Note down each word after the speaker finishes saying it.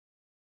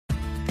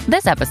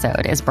This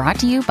episode is brought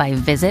to you by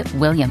Visit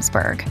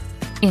Williamsburg.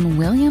 In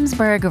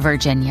Williamsburg,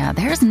 Virginia,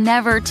 there's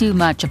never too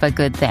much of a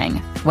good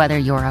thing. Whether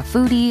you're a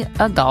foodie,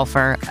 a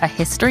golfer, a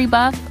history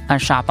buff, a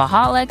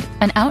shopaholic,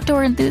 an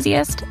outdoor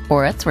enthusiast,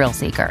 or a thrill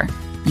seeker,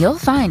 you'll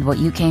find what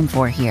you came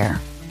for here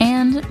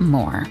and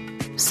more.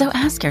 So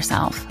ask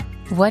yourself,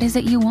 what is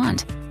it you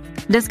want?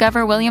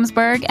 Discover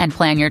Williamsburg and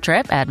plan your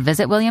trip at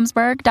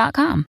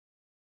visitwilliamsburg.com.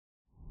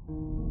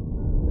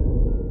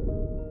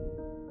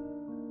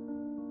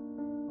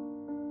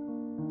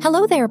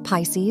 Hello there,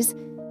 Pisces,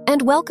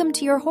 and welcome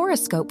to your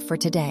horoscope for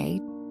today,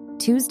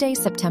 Tuesday,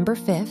 September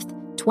 5th,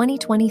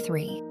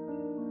 2023.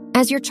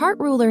 As your chart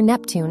ruler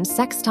Neptune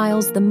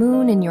sextiles the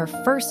moon in your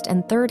first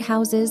and third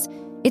houses,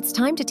 it's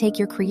time to take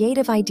your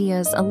creative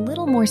ideas a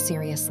little more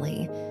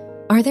seriously.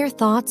 Are there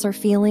thoughts or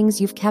feelings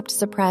you've kept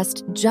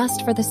suppressed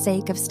just for the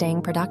sake of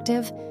staying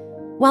productive?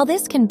 While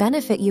this can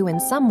benefit you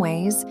in some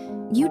ways,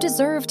 you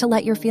deserve to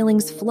let your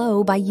feelings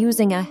flow by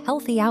using a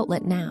healthy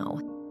outlet now.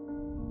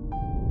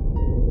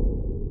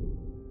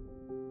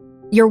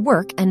 Your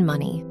work and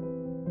money.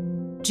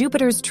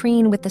 Jupiter's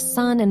trine with the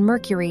Sun and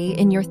Mercury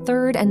in your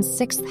third and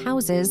sixth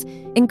houses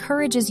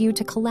encourages you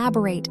to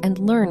collaborate and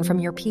learn from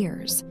your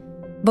peers.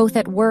 Both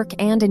at work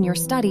and in your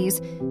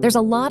studies, there's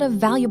a lot of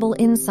valuable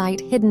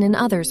insight hidden in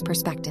others'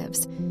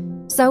 perspectives.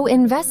 So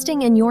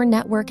investing in your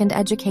network and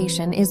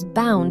education is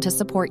bound to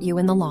support you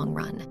in the long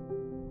run.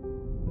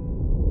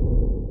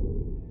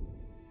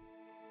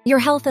 Your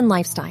health and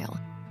lifestyle.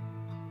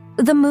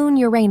 The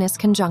Moon-Uranus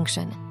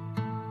conjunction.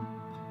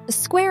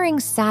 Squaring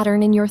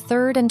Saturn in your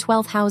third and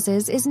 12th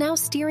houses is now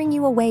steering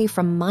you away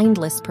from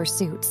mindless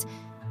pursuits.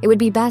 It would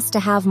be best to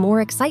have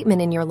more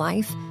excitement in your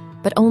life,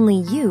 but only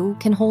you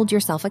can hold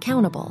yourself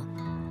accountable.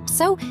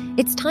 So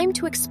it's time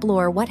to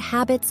explore what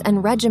habits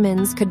and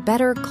regimens could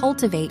better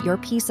cultivate your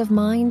peace of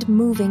mind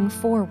moving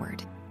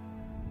forward.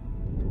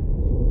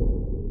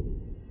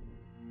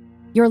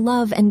 Your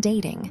love and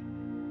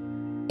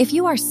dating. If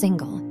you are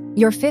single,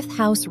 your fifth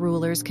house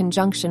ruler's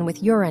conjunction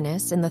with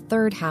Uranus in the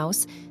third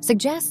house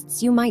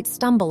suggests you might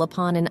stumble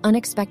upon an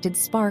unexpected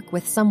spark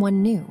with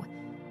someone new.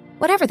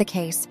 Whatever the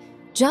case,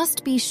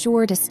 just be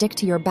sure to stick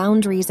to your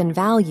boundaries and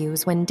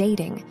values when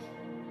dating.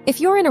 If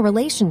you're in a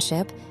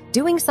relationship,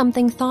 doing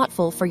something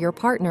thoughtful for your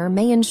partner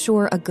may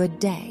ensure a good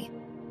day.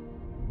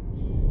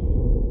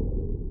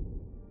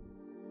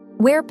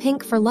 Wear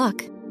pink for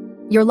luck.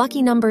 Your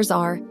lucky numbers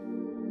are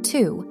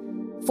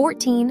 2,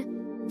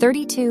 14,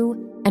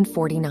 32, and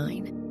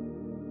 49.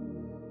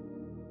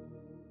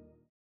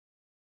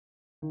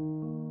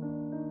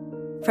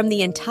 From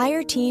the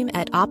entire team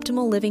at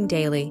Optimal Living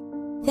Daily,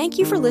 thank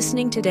you for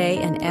listening today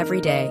and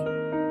every day.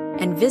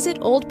 And visit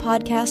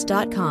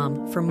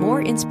oldpodcast.com for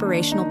more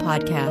inspirational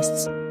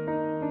podcasts.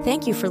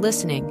 Thank you for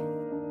listening.